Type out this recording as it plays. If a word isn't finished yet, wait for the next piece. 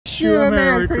you a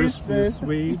Merry Christmas.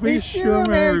 We wish you a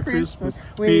Merry Christmas.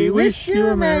 We wish you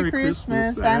a Merry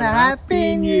Christmas and a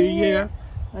Happy New Year.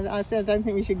 I don't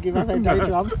think we should give up our day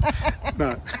job.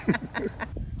 No.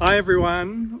 Hi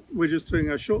everyone. We're just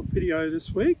doing a short video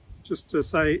this week just to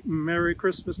say Merry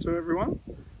Christmas to everyone.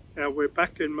 We're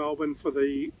back in Melbourne for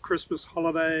the Christmas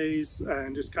holidays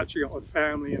and just catching up with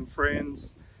family and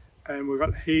friends. And we've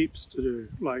got heaps to do,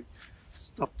 like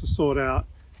stuff to sort out.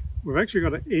 We've actually got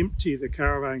to empty the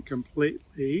caravan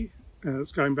completely.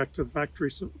 It's going back to the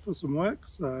factory for some work,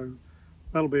 so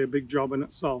that'll be a big job in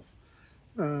itself.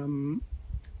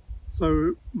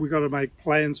 So we've got to make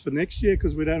plans for next year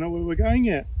because we don't know where we're going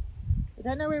yet. We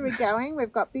don't know where we're going.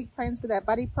 We've got big plans with our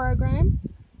buddy program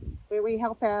where we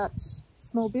help out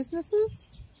small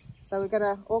businesses. So we've got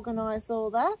to organise all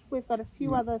that. We've got a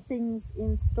few other things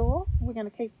in store. We're going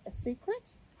to keep a secret.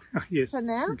 Yes, for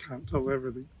now. We can't tell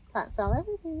everything. Can't sell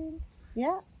everything.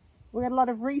 Yeah. We've got a lot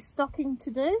of restocking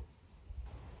to do.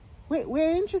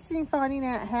 We're interested in finding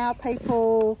out how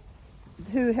people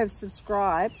who have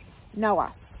subscribed know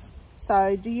us.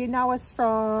 So do you know us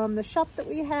from the shop that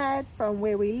we had, from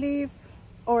where we live,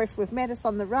 or if we've met us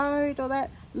on the road or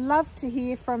that? Love to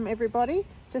hear from everybody,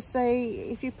 to see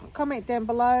if you comment down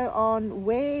below on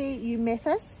where you met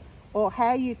us or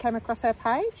how you came across our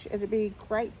page. It'd be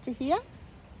great to hear.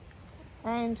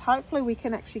 And hopefully we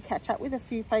can actually catch up with a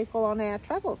few people on our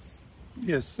travels.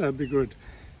 Yes, that'd be good.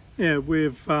 Yeah,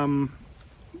 we've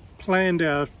planned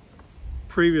our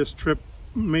previous trip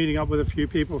meeting up with a few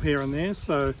people here and there.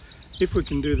 So if we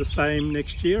can do the same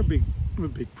next year, it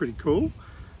would be pretty cool.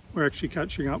 We're actually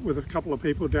catching up with a couple of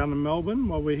people down in Melbourne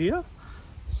while we're here.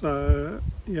 So,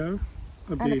 you know,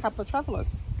 and a couple of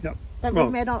travellers. Yep. That we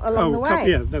met along the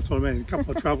way. Yeah, that's what I mean. A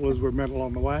couple of travellers we've met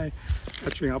along the way,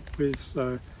 catching up with.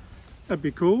 So that'd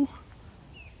be cool.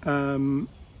 And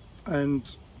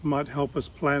might help us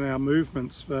plan our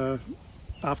movements for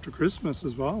after Christmas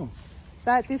as well.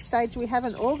 So at this stage, we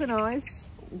haven't organised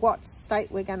what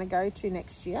state we're going to go to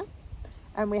next year.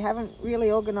 And we haven't really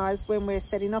organised when we're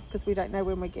setting off because we don't know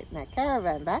when we're getting our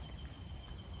caravan back.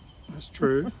 That's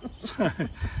true. So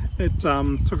it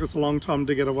took us a long time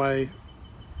to get away.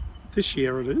 This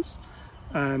year it is,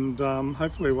 and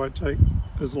hopefully it won't take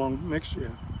as long next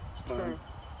year. So, true.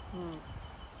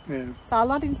 Yeah. So a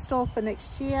lot in store for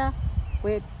next year.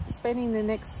 We're spending the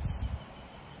next,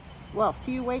 well,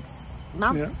 few weeks,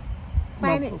 month,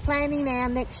 planning our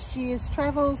next year's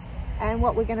travels and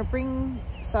what we're going to bring.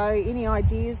 So any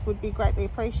ideas would be greatly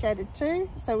appreciated too,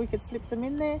 so we could slip them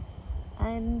in there.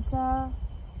 And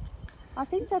I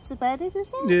think that's about it,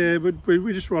 isn't it? Yeah, but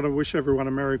we just want to wish everyone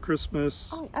a Merry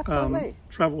Christmas. Oh, absolutely.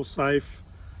 Travel safe.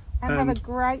 And have a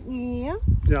great new year.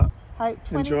 Yeah.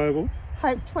 Enjoyable.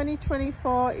 Hope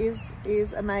 2024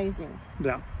 is amazing.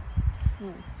 Yeah.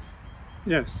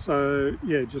 Yeah, so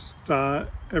yeah, just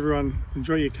everyone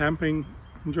enjoy your camping,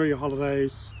 enjoy your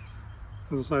holidays.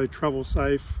 As I say, travel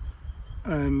safe,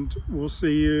 and we'll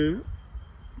see you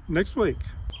next week.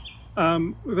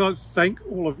 We'd like to thank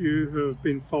all of you who have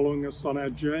been following us on our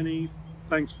journey.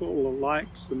 Thanks for all the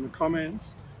likes and the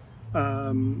comments.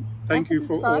 Thank you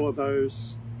for all of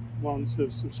those ones who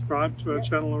have subscribed to our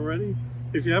channel already.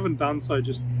 If you haven't done so,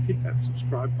 just hit that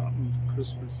subscribe button for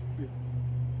Christmas.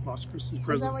 Nice Christmas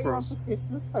present. Is that what you want for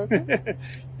Christmas present?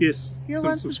 Yes. You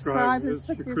want subscribers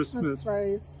for Christmas,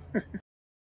 please.